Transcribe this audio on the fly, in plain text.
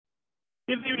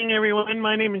Good evening, everyone.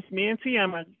 My name is Nancy.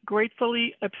 I'm a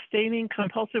gratefully abstaining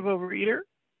compulsive overeater.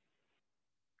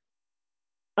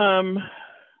 First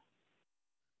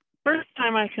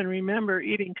time I can remember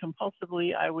eating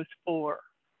compulsively, I was 4.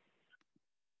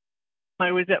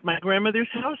 I was at my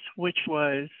grandmother's house, which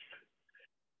was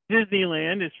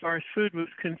Disneyland as far as food was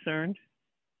concerned.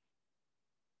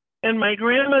 And my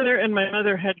grandmother and my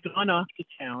mother had gone off to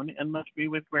town and left me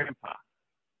with Grandpa.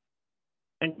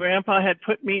 And Grandpa had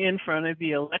put me in front of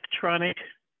the electronic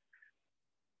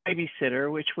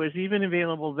babysitter, which was even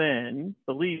available then.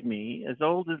 Believe me, as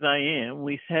old as I am,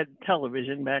 we had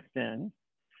television back then.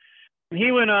 And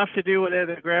he went off to do what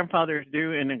other grandfathers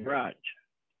do in the garage.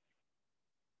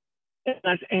 And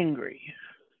I was angry.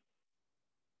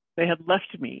 They had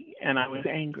left me, and I was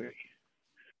angry.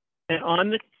 And on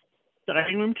the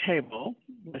dining room table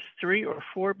was 3 or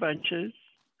 4 bunches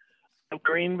of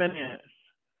green bananas.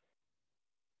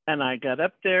 And I got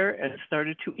up there and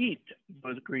started to eat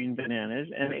those green bananas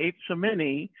and ate so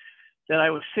many that I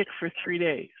was sick for 3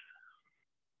 days.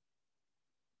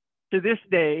 To this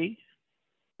day,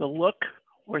 the look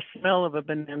or smell of a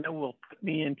banana will put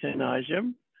me into nausea.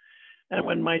 And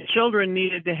when my children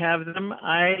needed to have them,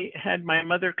 I had my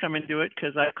mother come and do it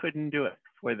because I couldn't do it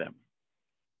for them.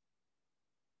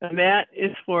 And that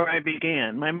is where I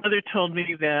began. My mother told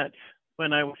me that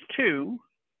when I was 2,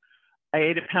 I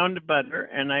ate a pound of butter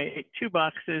and I ate 2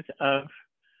 boxes of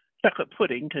chocolate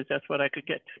pudding because that's what I could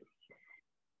get to.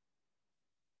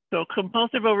 So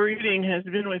compulsive overeating has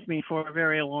been with me for a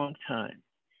very long time.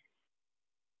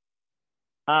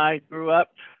 I grew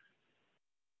up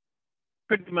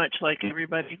pretty much like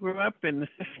everybody grew up in the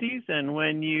 50s, and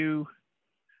when you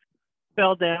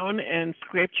fell down and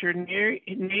scraped your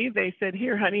knee, they said,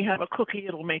 "Here, honey, have a cookie,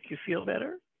 it'll make you feel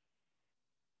better."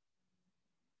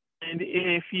 And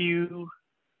if you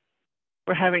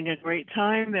were having a great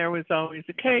time, there was always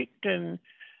a cake, and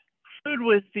food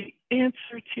was the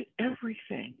answer to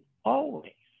everything,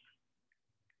 always.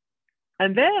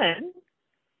 And then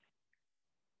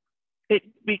it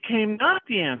became not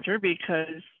the answer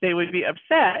because they would be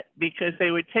upset because they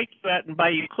would take you out and buy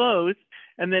you clothes,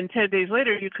 and then 10 days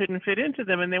later you couldn't fit into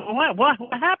them, and they went, what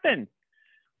happened?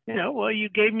 You know, well, you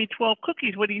gave me 12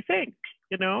 cookies. What do you think?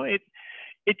 You know, it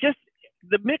just,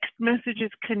 the mixed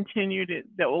messages continued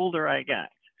the older I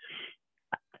got.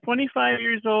 25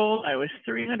 years old, I was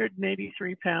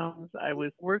 383 pounds. I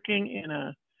was working in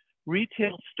a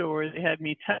retail store. They had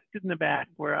me tucked in the back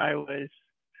where I was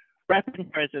wrapping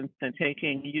presents and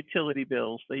taking utility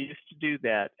bills. They used to do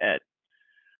that at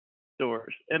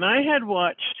stores. And I had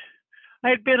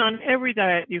been on every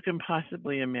diet you can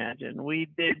possibly imagine. We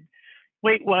did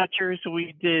Weight Watchers,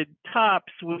 we did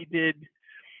TOPS, we did,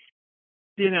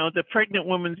 the pregnant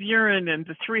woman's urine and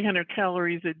the 300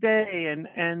 calories a day. And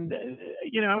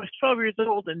I was 12 years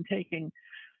old and taking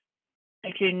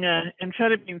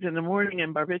amphetamines in the morning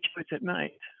and barbiturates at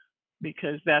night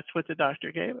because that's what the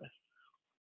doctor gave us.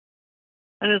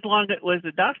 And as long as it was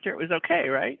the doctor, it was okay,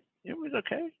 right? It was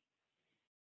okay.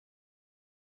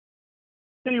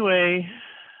 Anyway,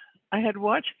 I had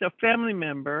watched a family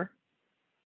member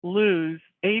lose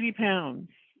 80 pounds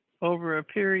over a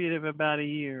period of about a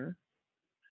year.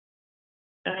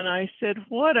 And I said,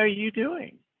 "What are you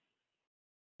doing?"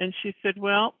 And she said,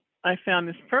 "Well, I found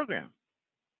this program."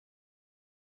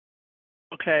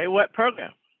 "Okay, what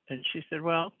program?" And she said,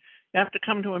 "Well, you have to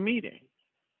come to a meeting."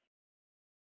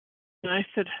 And I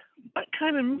said, "What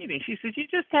kind of meeting?" She said, "You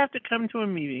just have to come to a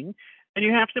meeting and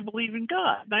you have to believe in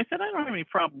God." And I said, "I don't have any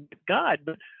problem with God,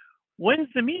 but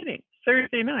when's the meeting?"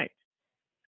 "Thursday night."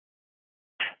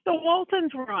 The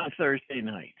Waltons were on Thursday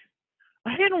night.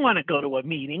 I didn't want to go to a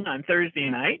meeting on Thursday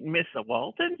night and miss the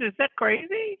Waltons. Is that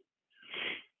crazy?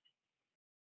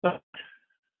 But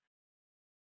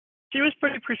she was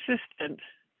pretty persistent.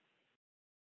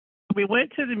 We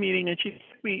went to the meeting and she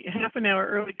took me half an hour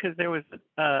early because there was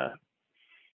a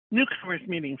newcomers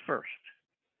meeting first.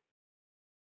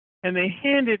 And they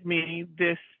handed me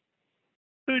this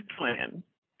food plan.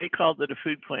 They called it a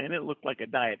food plan. It looked like a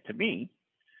diet to me.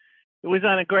 It was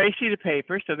on a gray sheet of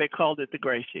paper, so they called it the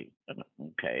gray sheet.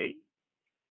 Okay.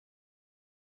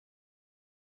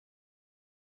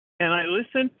 And I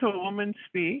listened to a woman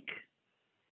speak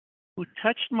who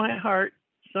touched my heart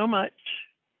so much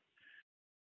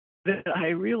that I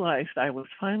realized I was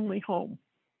finally home.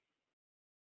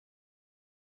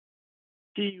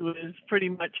 She was pretty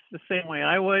much the same way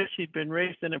I was. She'd been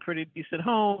raised in a pretty decent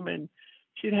home and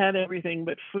she'd had everything,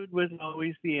 but food was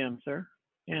always the answer.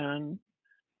 And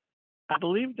I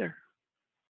believed her.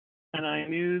 And I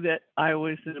knew that I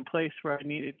was in a place where I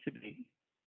needed to be.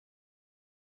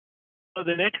 So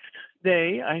the next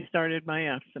day, I started my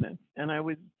abstinence, and I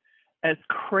was as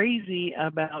crazy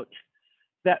about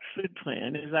that food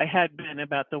plan as I had been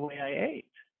about the way I ate.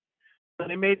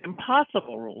 But I made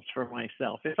impossible rules for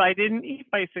myself. If I didn't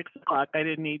eat by 6 o'clock, I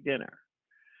didn't eat dinner.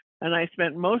 And I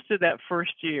spent most of that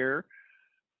first year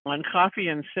on coffee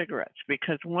and cigarettes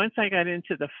because once I got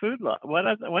into the food loss,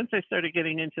 once I started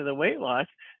getting into the weight loss,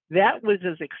 that was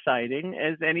as exciting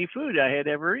as any food I had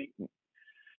ever eaten.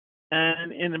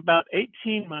 And in about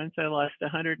 18 months, I lost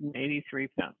 183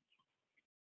 pounds.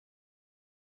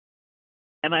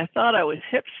 And I thought I was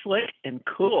hip, slick, and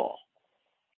cool.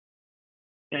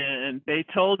 And they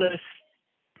told us,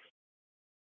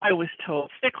 I was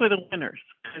told, stick with the winners,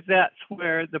 because that's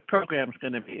where the program's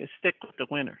going to be, is stick with the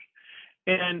winners.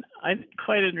 And I didn't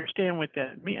quite understand what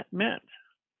that meant.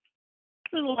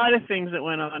 There's a lot of things that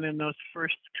went on in those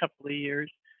first couple of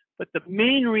years, but the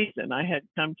main reason I had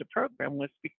come to program was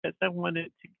because I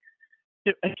wanted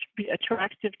to be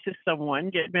attractive to someone,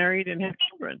 get married, and have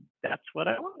children. That's what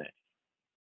I wanted.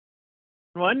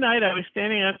 One night I was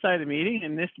standing outside the meeting,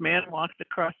 and this man walked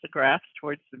across the grass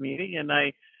towards the meeting, and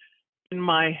in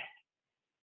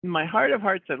my heart of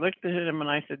hearts, I looked at him and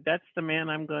I said, "That's the man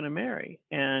I'm going to marry."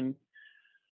 And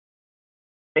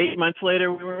 8 months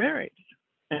later, we were married.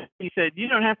 And he said, "You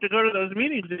don't have to go to those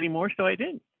meetings anymore," so I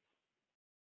didn't.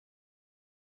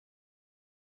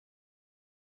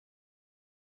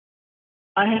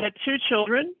 I had 2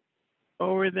 children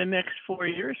over the next 4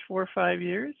 or 5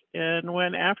 years. And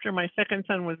when after my second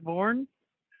son was born,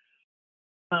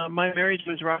 my marriage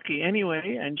was rocky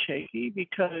anyway and shaky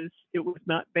because it was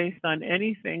not based on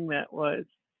anything that was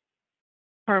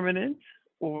permanent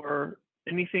or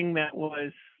anything that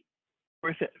was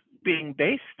worth it being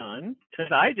based on,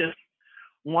 because I just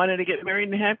wanted to get married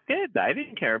and have kids. I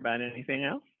didn't care about anything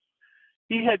else.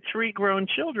 He had 3 grown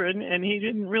children and he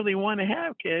didn't really want to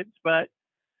have kids, but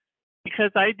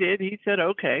because I did, he said,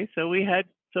 okay. So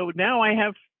now I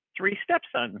have 3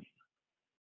 stepsons,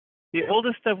 the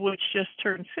oldest of which just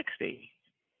turned 60.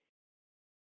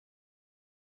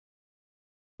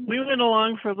 We went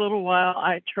along for a little while.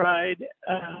 I tried,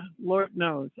 Lord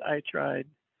knows, I tried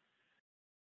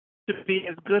to be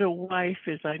as good a wife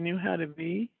as I knew how to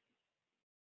be,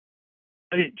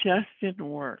 but it just didn't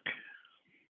work.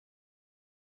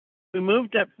 We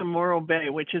moved up to Morro Bay,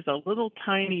 which is a little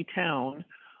tiny town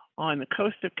on the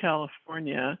coast of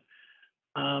California,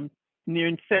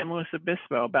 near San Luis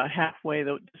Obispo, about halfway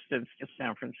the distance to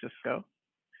San Francisco.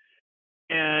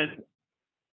 And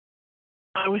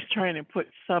I was trying to put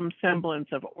some semblance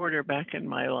of order back in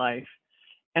my life.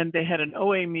 And they had an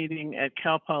OA meeting at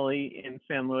Cal Poly in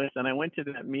San Luis, and I went to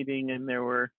that meeting, and there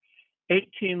were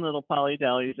 18 little Polly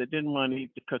Dollies that didn't want to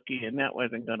eat the cookie, and that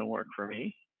wasn't going to work for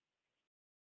me.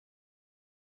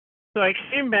 So I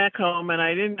came back home, and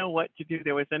I didn't know what to do.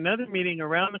 There was another meeting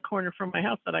around the corner from my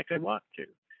house that I could walk to,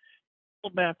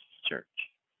 Full Baptist Church.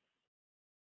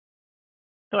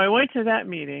 So I went to that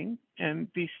meeting, and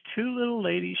these 2 little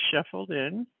ladies shuffled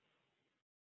in.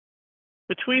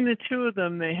 Between the 2 of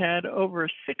them, they had over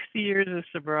 60 years of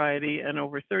sobriety and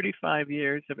over 35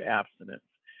 years of abstinence.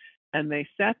 And they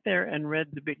sat there and read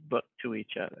the big book to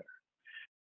each other.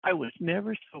 I was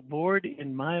never so bored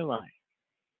in my life.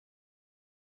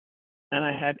 And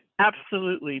I had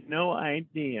absolutely no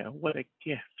idea what a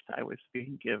gift I was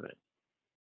being given.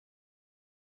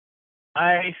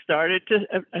 I started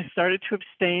to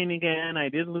abstain again. I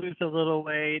did lose a little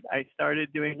weight. I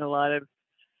started doing a lot of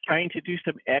trying to do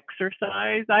some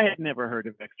exercise. I had never heard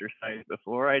of exercise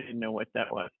before. I didn't know what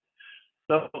that was.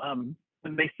 So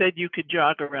when they said you could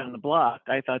jog around the block,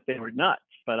 I thought they were nuts,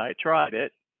 but I tried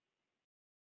it.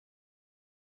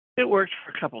 It worked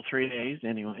for 3 days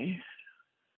anyway.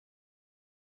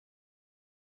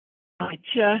 I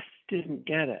just didn't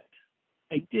get it.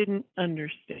 I didn't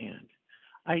understand.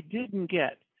 I didn't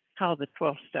get how the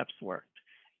 12 steps worked,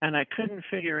 and I couldn't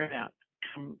figure it out.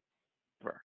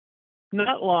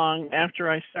 Not long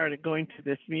after I started going to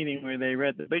this meeting where they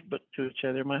read the big book to each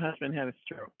other, my husband had a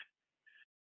stroke.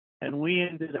 And we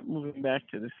ended up moving back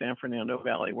to the San Fernando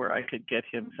Valley where I could get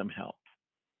him some help.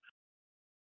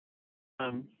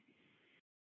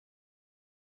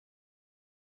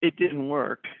 It didn't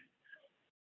work,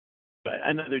 but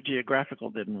another geographical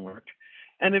didn't work.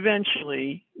 And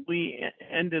eventually we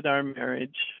ended our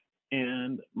marriage,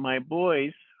 and my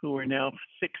boys, who are now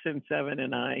 6 and 7,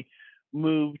 and I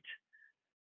moved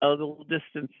a little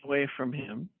distance away from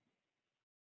him.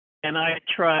 And I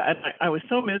was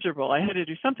so miserable. I had to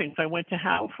do something. So I went to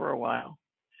Howe for a while.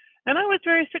 And I was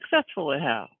very successful at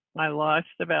Howe. I lost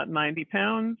about 90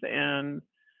 pounds,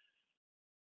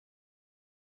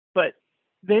 but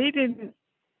they didn't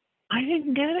I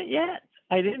didn't get it yet.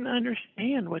 I didn't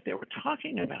understand what they were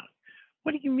talking about.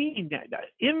 What do you mean? That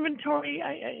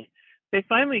inventory? They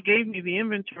finally gave me the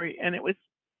inventory, and it was,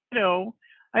 you know,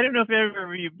 I don't know if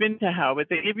ever you've been to How, but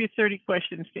they gave you 30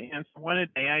 questions to answer, one a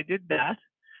day. I did that.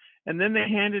 And then they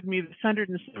handed me this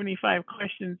 175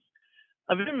 questions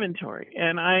of inventory.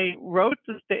 And I wrote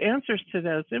the answers to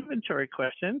those inventory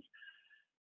questions,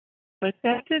 but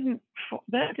that didn't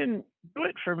do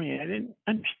it for me. I didn't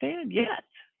understand yet.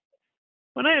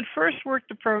 When I had first worked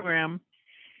the program,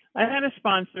 I had a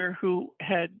sponsor who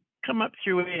had come up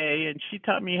through AA, and she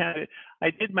taught me how to.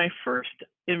 I did my first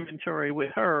inventory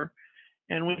with her,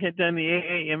 and we had done the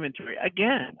AA inventory.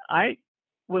 Again, I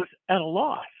was at a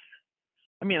loss.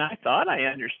 I mean, I thought I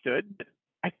understood, but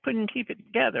I couldn't keep it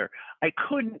together. I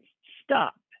couldn't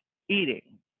stop eating.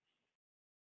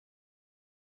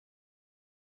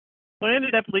 So I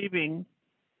ended up leaving.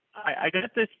 I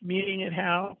got this meeting at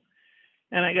How,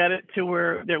 and I got it to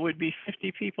where there would be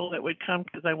 50 people that would come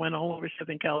because I went all over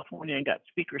Southern California and got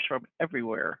speakers from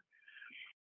everywhere.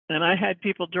 And I had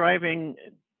people driving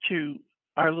to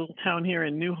our little town here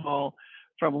in Newhall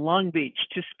from Long Beach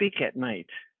to speak at night.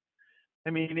 I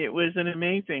mean, it was an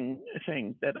amazing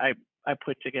thing that I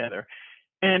put together.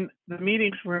 And the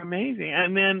meetings were amazing.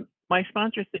 And then my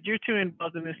sponsor said, "You're too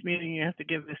involved in this meeting. You have to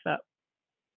give this up."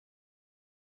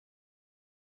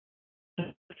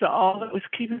 So all that was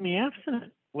keeping me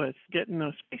abstinent was getting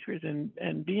those speakers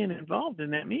and being involved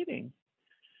in that meeting.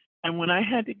 And when I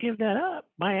had to give that up,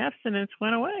 my abstinence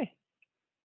went away.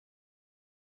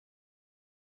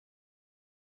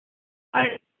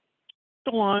 I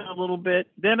along a little bit.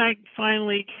 Then I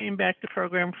finally came back to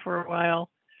program for a while.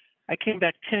 I came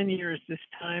back 10 years this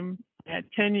time. I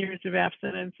had 10 years of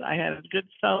abstinence. I had a good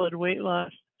solid weight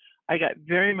loss. I got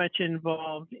very much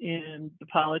involved in the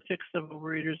politics of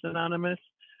Overeaters Anonymous.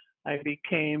 I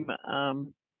became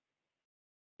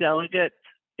delegate,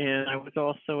 and I was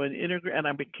also an and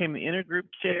I became the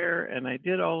intergroup chair, and I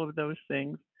did all of those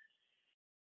things.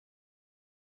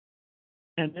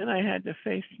 And then I had to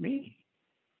face me.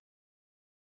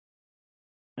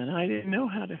 And I didn't know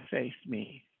how to face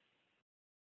me.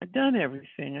 I'd done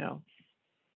everything else.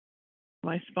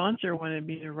 My sponsor wanted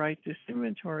me to write this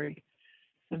inventory,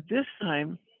 and this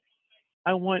time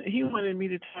he wanted me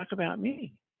to talk about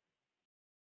me.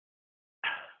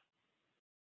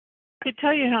 I could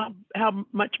tell you how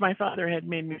much my father had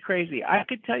made me crazy. I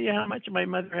could tell you how much my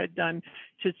mother had done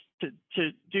to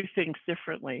do things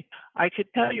differently. I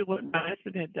could tell you what my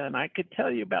husband had done. I could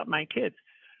tell you about my kids.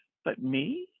 But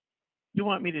me? You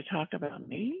want me to talk about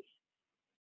me?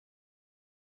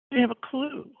 I didn't have a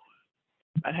clue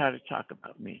about how to talk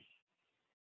about me.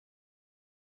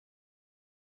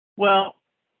 Well,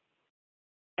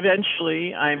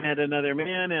 eventually I met another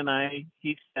man, and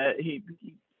he said he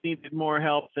needed more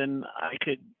help than I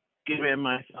could give him.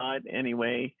 I thought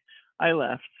anyway. I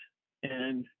left,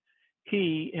 and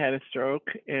he had a stroke,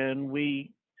 and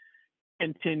we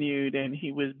continued, and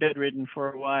he was bedridden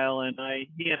for a while, and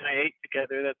he and I ate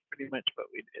together. That's pretty much what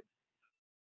we did.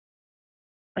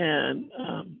 And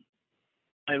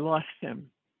I lost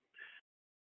him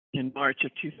in March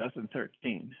of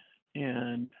 2013,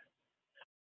 and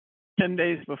 10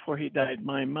 days before he died,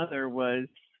 my mother was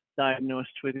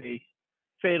diagnosed with a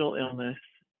fatal illness,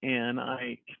 and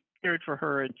I cared for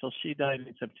her until she died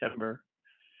in September.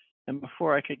 And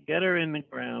before I could get her in the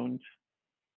ground,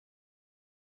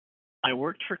 I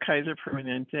worked for Kaiser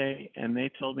Permanente, and they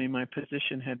told me my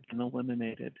position had been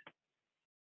eliminated.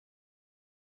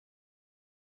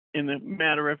 In the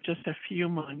matter of just a few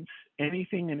months,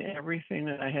 anything and everything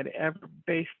that I had ever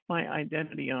based my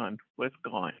identity on was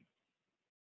gone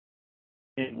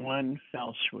in one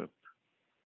fell swoop.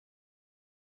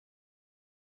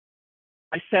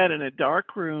 I sat in a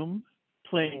dark room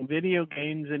playing video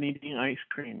games and eating ice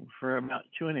cream for about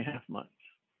 2.5 months.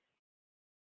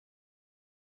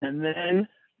 And then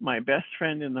my best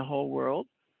friend in the whole world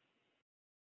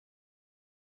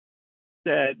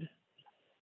said,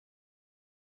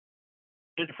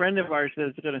 "There's a friend of ours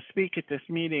that's going to speak at this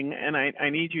meeting, and I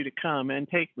need you to come and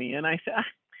take me." And I said,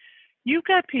 "You've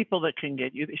got people that can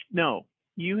get you this." "No,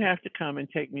 you have to come and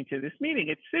take me to this meeting.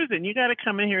 It's Susan. You got to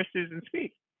come and hear Susan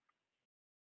speak."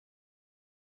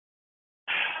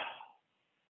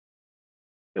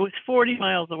 It was 40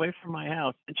 miles away from my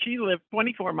house, and she lived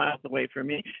 24 miles away from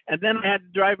me. And then I had to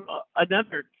drive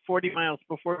another 40 miles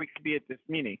before we could be at this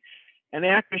meeting. And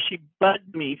after she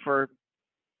bugged me for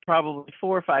probably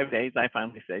 4 or 5 days, I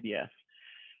finally said yes.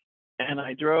 And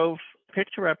I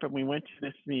picked her up, and we went to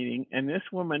this meeting. And this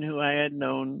woman who I had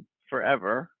known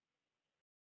forever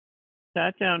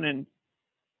sat down and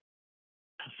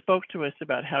spoke to us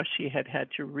about how she had had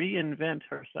to reinvent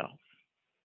herself.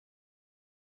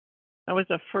 That was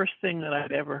the first thing that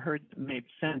I'd ever heard that made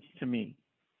sense to me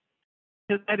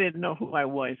because I didn't know who I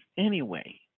was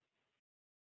anyway.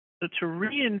 So to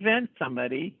reinvent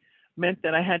somebody meant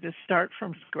that I had to start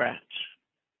from scratch.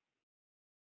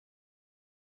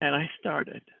 And I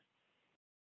started.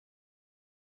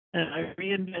 And I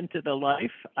reinvented a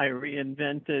life. I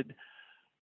reinvented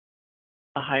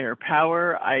a higher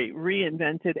power. I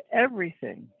reinvented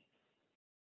everything.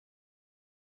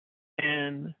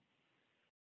 And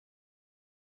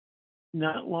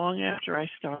not long after I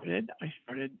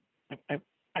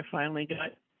finally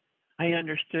I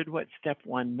understood what step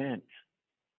one meant.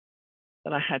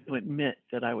 That I had to admit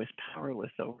that I was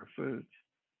powerless over food.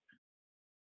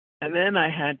 And then I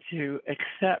had to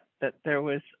accept that there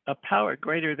was a power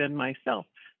greater than myself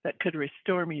that could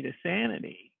restore me to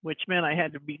sanity, which meant I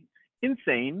had to be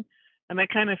insane. And I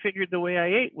kind of figured the way I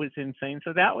ate was insane.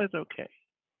 So that was okay.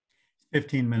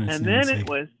 15 minutes, And then Nancy. it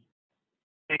was,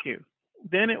 thank you.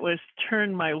 Then it was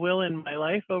turn my will and my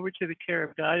life over to the care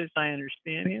of God as I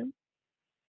understand Him.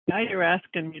 Now you're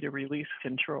asking me to release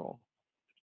control.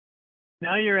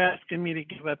 Now you're asking me to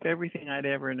give up everything I'd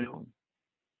ever known.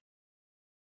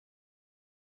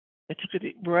 I took a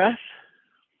deep breath.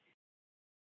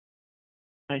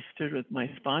 I stood with my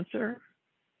sponsor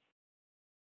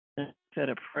and said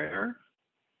a prayer.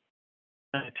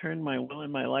 I turned my will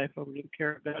and my life over to the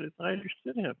care of God as I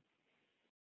understood Him.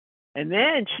 And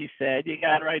then she said, you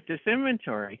got to write this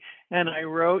inventory. And I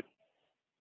wrote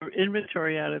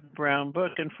inventory out of the brown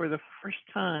book. And for the first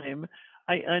time,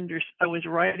 I was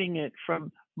writing it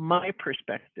from my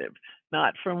perspective,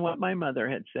 not from what my mother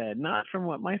had said, not from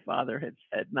what my father had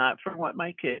said, not from what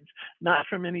my kids, not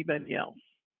from anybody else.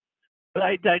 But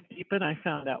I dug deep and I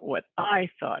found out what I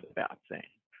thought about things.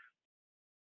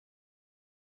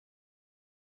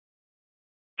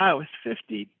 I was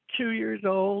 52 years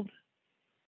old.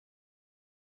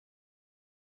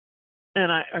 And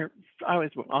I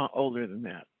was older than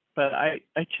that, but I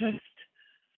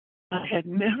had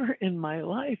never in my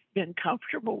life been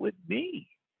comfortable with me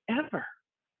ever.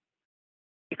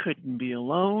 I couldn't be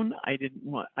alone. I didn't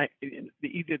want.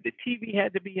 Either the TV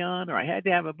had to be on, or I had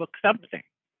to have a book. Something.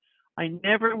 I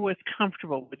never was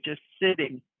comfortable with just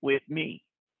sitting with me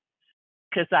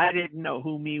because I didn't know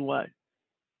who me was.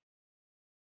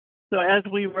 So as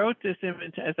I wrote this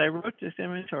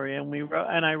inventory,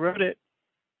 and I wrote it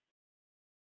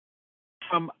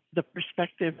from the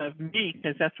perspective of me,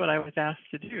 because that's what I was asked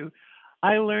to do,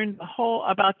 I learned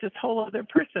about this whole other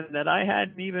person that I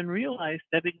hadn't even realized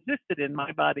that existed in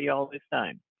my body all this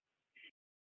time.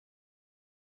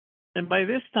 And by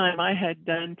this time, I had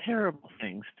done terrible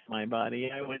things to my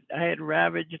body. I had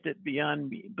ravaged it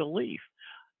beyond belief.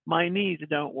 My knees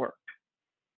don't work.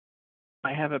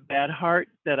 I have a bad heart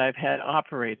that I've had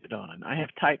operated on. I have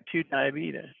type 2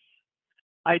 diabetes.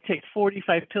 I take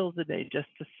 45 pills a day just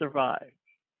to survive.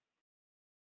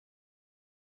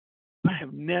 I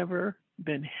have never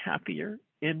been happier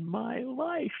in my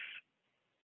life.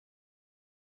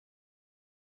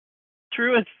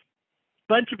 Through a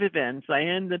bunch of events, I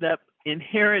ended up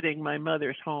inheriting my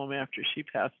mother's home after she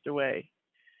passed away.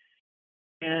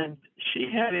 And she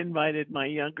had invited my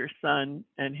younger son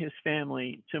and his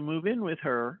family to move in with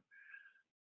her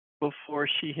before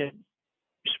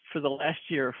for the last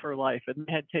year of her life, and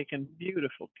they had taken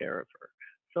beautiful care of her.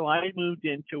 So I moved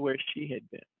into where she had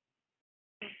been.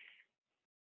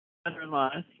 My mother-in-law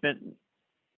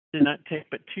did not take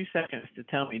but 2 seconds to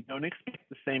tell me, don't expect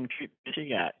the same treatment she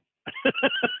got.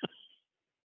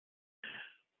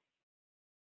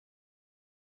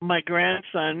 My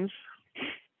grandsons,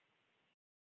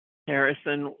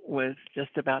 Harrison was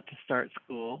just about to start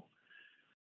school.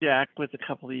 Jack was a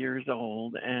couple of years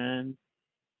old, and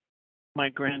my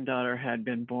granddaughter had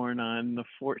been born on the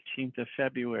 14th of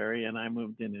February, and I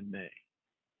moved in May.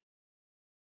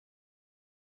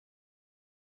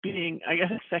 I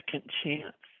got a second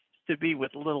chance to be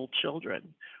with little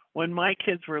children. When my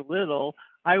kids were little,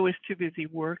 I was too busy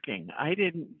working. I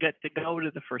didn't get to go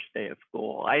to the first day of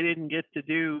school. I didn't get to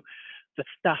do the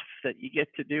stuff that you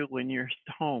get to do when you're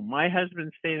home. My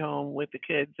husband stayed home with the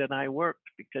kids and I worked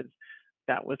because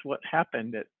that was what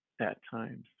happened at that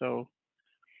time. So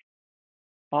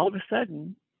all of a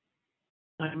sudden,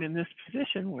 I'm in this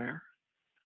position where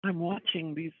I'm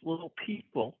watching these little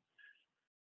people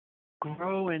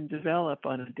grow and develop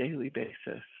on a daily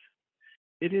basis.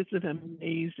 It is an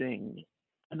amazing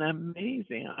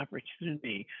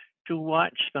opportunity to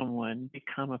watch someone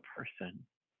become a person.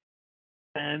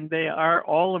 And they are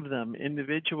all of them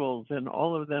individuals, and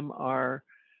all of them are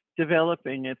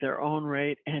developing at their own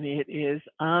rate, and it is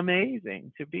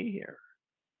amazing to be here.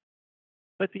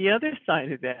 But the other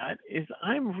side of that is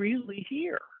I'm really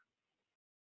here.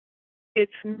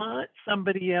 It's not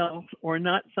somebody else or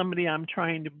not somebody I'm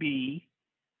trying to be.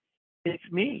 It's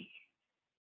me.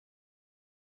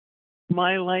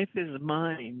 My life is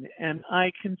mine, and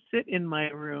I can sit in my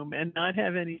room and not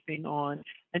have anything on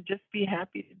and just be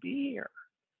happy to be here.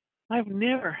 I've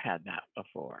never had that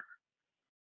before.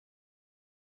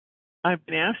 I've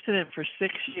been abstinent for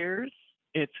 6 years.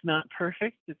 It's not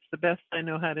perfect. It's the best I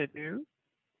know how to do.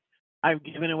 I've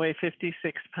given away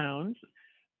 56 pounds.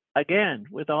 Again,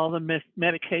 with all the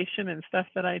medication and stuff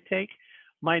that I take,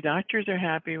 my doctors are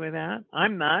happy with that.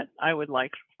 I'm not. I would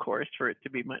like, of course, for it to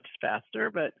be much faster,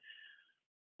 but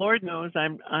Lord knows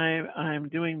I'm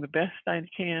doing the best I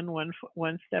can,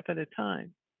 one step at a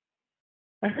time.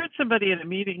 I heard somebody at a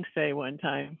meeting say one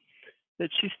time that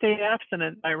she stayed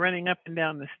abstinent by running up and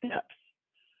down the steps.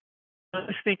 I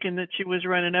was thinking that she was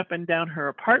running up and down her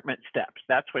apartment steps.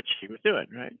 That's what she was doing,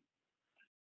 right?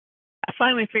 I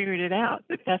finally figured it out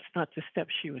that that's not the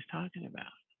steps she was talking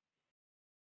about.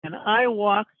 And I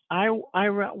walk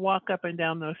up and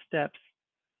down those steps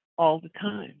all the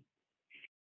time.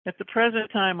 At the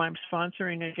present time, I'm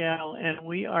sponsoring a gal, and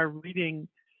we are reading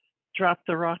Drop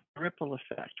the Rock, Ripple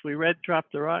Effect. We read Drop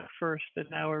the Rock first, and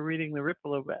now we're reading the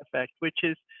Ripple Effect, which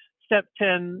is step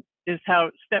 10 is how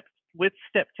step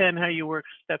 10, how you work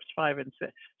steps 5 and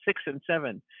 6 and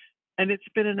 7. And it's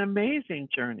been an amazing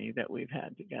journey that we've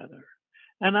had together.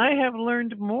 And I have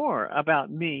learned more about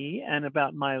me and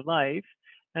about my life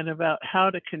and about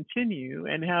how to continue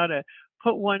and how to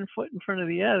put one foot in front of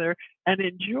the other and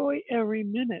enjoy every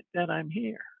minute that I'm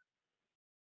here.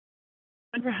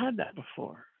 Never had that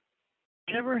before.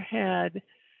 Never had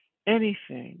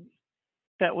anything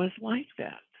that was like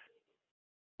that.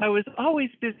 I was always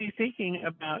busy thinking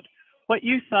about what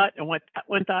you thought and what that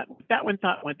one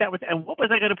thought, and what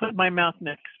was I going to put in my mouth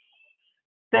next?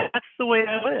 That's the way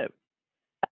I live.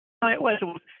 It was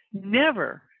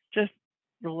never just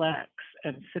relax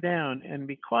and sit down and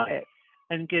be quiet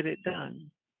and get it done.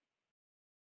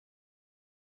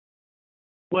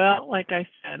 Well, like I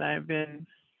said, I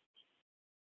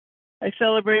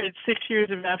celebrated 6 years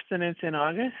of abstinence in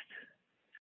August.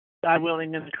 God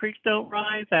willing, and the creek don't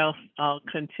rise, I'll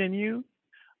continue.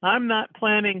 I'm not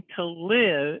planning to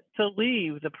leave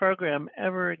the program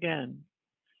ever again,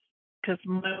 because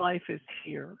my life is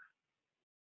here.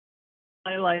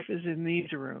 My life is in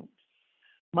these rooms.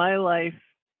 My life,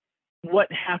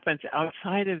 what happens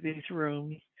outside of these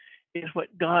rooms, is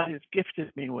what God has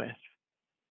gifted me with,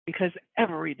 because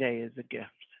every day is a gift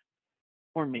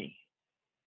for me.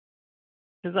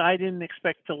 Because I didn't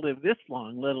expect to live this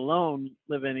long, let alone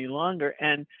live any longer.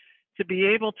 And to be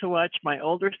able to watch, my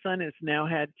older son has now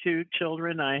had 2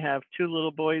 children. I have 2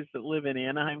 little boys that live in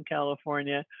Anaheim,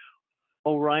 California,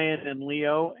 Orion and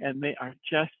Leo, and they are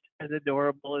just as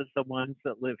adorable as the ones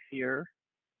that live here.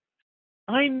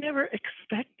 I never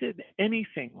expected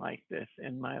anything like this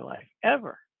in my life,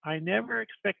 ever. I never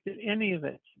expected any of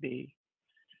it to be.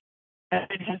 And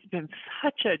it has been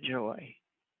such a joy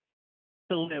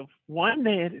to live one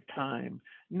day at a time,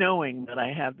 knowing that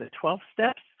I have the 12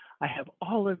 steps, I have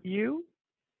all of you,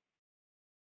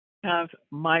 have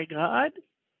my God,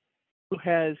 who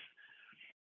has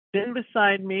been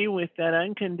beside me with that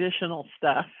unconditional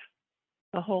stuff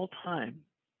the whole time.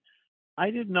 I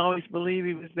didn't always believe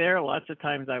he was there. Lots of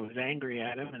times I was angry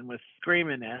at him and was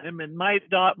screaming at him. And my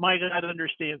God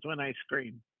understands when I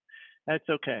scream. That's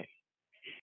okay.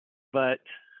 But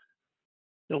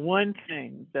the one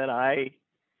thing that I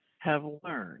have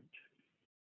learned,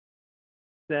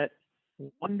 that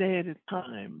one day at a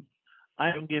time, I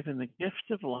am given the gift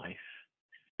of life,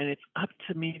 and it's up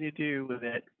to me to do with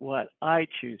it what I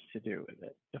choose to do with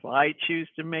it. If I choose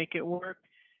to make it work,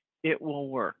 it will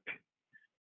work.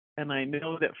 And I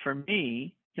know that for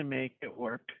me to make it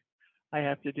work, I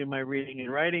have to do my reading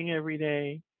and writing every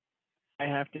day. I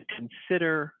have to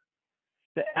consider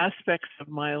the aspects of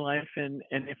my life, and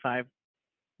if I've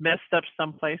messed up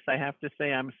someplace, I have to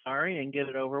say I'm sorry and get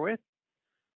it over with.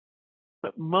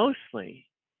 But mostly,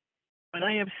 when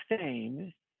I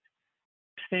abstain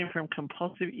from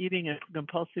compulsive eating and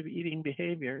compulsive eating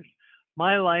behaviors,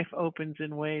 my life opens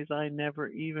in ways I never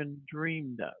even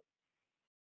dreamed of.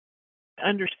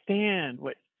 Understand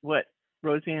what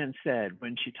Roseanne said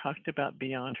when she talked about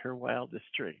beyond her wildest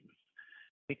dreams.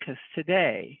 Because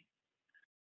today,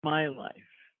 my life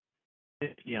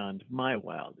is beyond my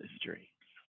wildest dreams.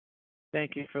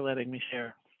 Thank you for letting me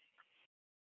share.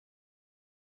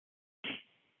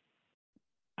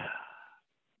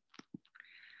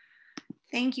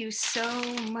 Thank you so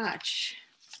much.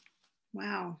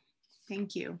 Wow.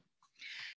 Thank you.